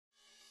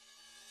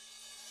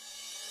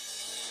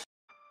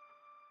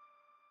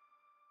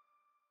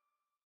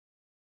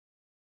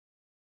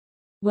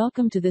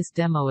Welcome to this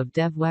demo of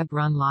DevWeb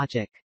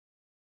RunLogic.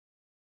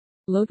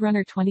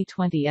 LoadRunner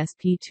 2020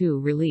 SP2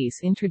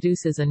 release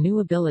introduces a new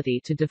ability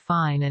to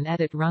define and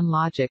edit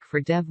RunLogic for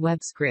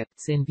DevWeb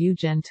scripts in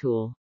VuGen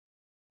tool.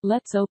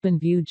 Let's open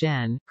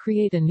VuGen,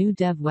 create a new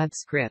DevWeb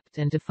script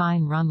and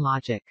define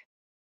RunLogic.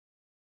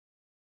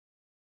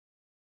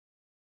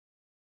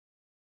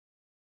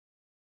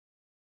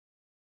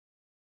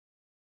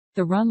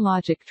 The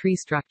RunLogic tree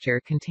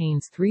structure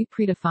contains three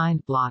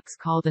predefined blocks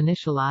called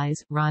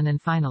initialize, run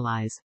and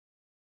finalize.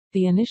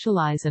 The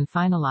initialize and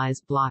finalize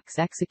blocks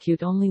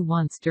execute only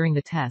once during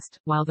the test,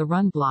 while the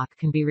run block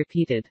can be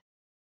repeated.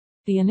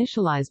 The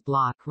initialize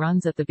block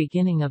runs at the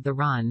beginning of the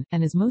run,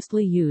 and is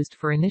mostly used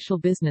for initial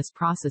business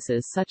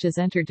processes such as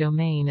enter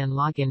domain and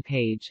login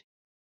page.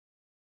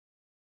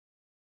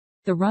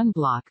 The run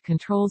block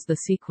controls the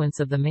sequence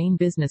of the main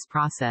business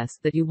process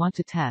that you want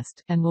to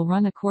test, and will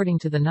run according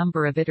to the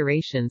number of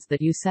iterations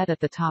that you set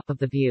at the top of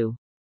the view.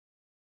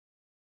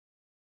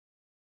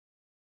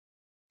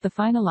 The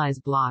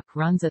finalize block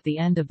runs at the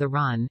end of the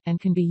run, and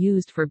can be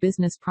used for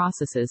business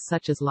processes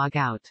such as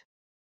logout.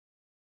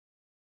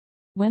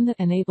 When the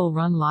Enable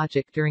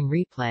RunLogic during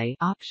replay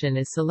option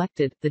is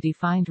selected, the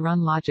defined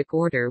RunLogic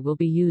order will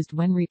be used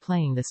when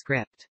replaying the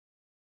script.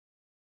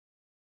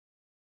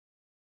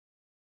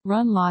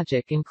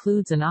 RunLogic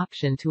includes an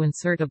option to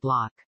insert a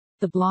block.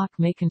 The block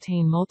may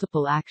contain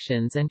multiple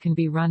actions and can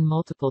be run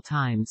multiple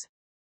times.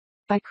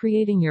 By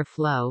creating your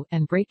flow,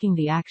 and breaking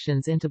the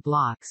actions into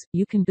blocks,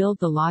 you can build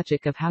the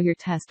logic of how your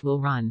test will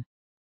run.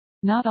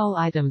 Not all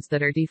items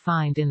that are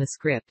defined in the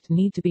script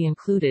need to be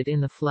included in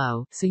the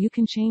flow, so you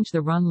can change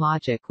the run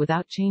logic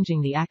without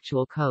changing the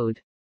actual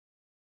code.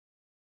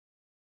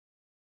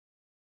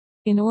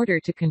 In order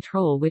to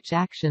control which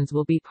actions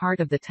will be part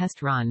of the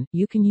test run,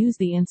 you can use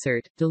the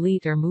Insert,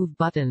 Delete or Move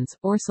buttons,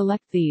 or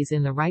select these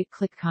in the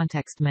right-click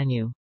context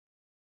menu.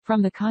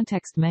 From the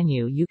context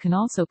menu you can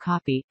also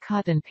copy,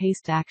 cut and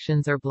paste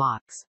actions or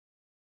blocks.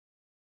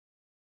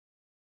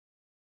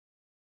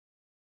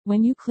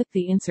 When you click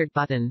the Insert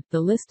button,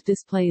 the list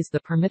displays the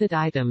permitted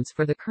items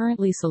for the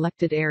currently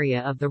selected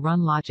area of the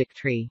RunLogic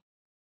tree.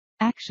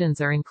 Actions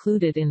are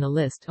included in the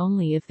list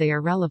only if they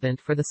are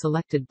relevant for the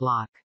selected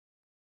block.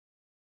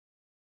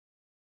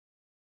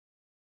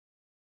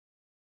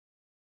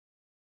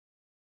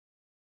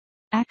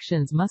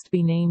 Actions must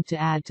be named to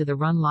add to the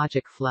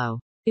RunLogic flow.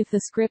 If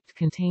the script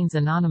contains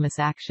anonymous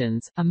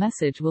actions, a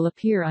message will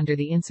appear under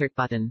the Insert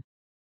button.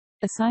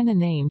 Assign a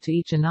name to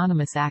each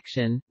anonymous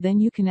action, then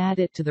you can add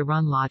it to the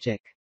RunLogic.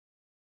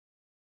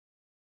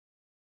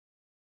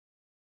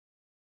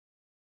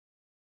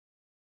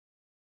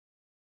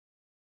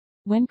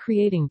 When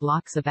creating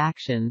blocks of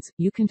actions,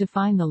 you can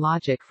define the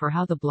logic for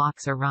how the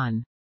blocks are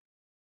run.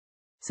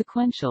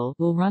 Sequential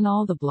will run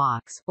all the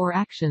blocks, or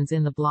actions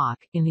in the block,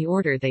 in the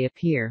order they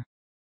appear.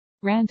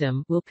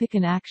 Random will pick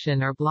an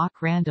action or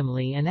block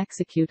randomly and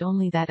execute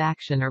only that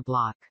action or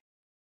block.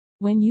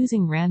 When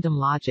using random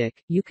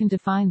logic, you can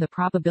define the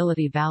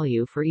probability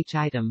value for each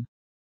item.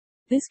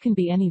 This can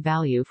be any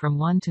value from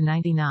 1 to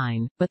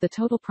 99, but the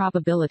total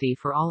probability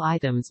for all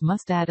items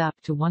must add up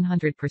to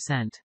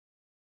 100%.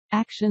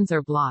 Actions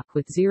or block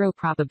with 0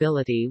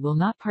 probability will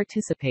not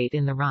participate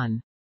in the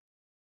run.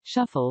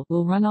 Shuffle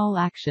will run all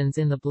actions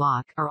in the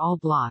block, or all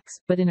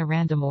blocks, but in a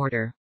random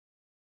order.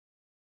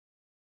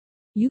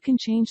 You can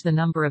change the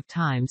number of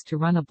times to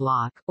run a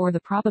block, or the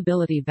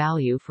probability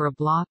value for a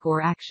block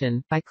or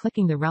action, by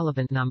clicking the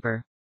relevant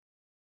number.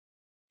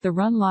 The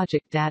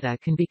RunLogic data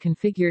can be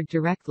configured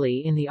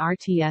directly in the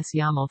RTS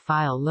YAML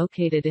file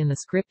located in the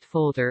script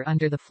folder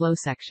under the flow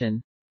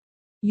section.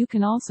 You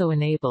can also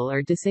enable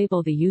or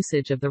disable the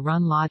usage of the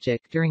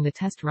RunLogic during the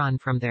test run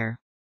from there.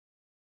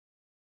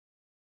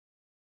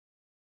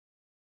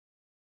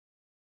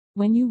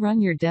 When you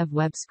run your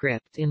DevWeb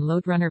script in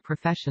LoadRunner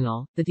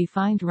Professional, the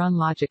defined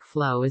RunLogic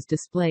flow is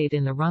displayed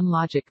in the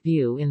RunLogic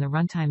view in the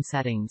runtime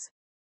settings.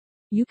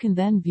 You can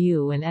then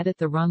view and edit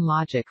the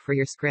RunLogic for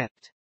your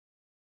script.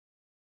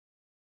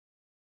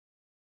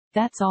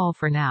 That's all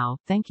for now,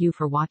 thank you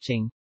for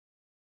watching.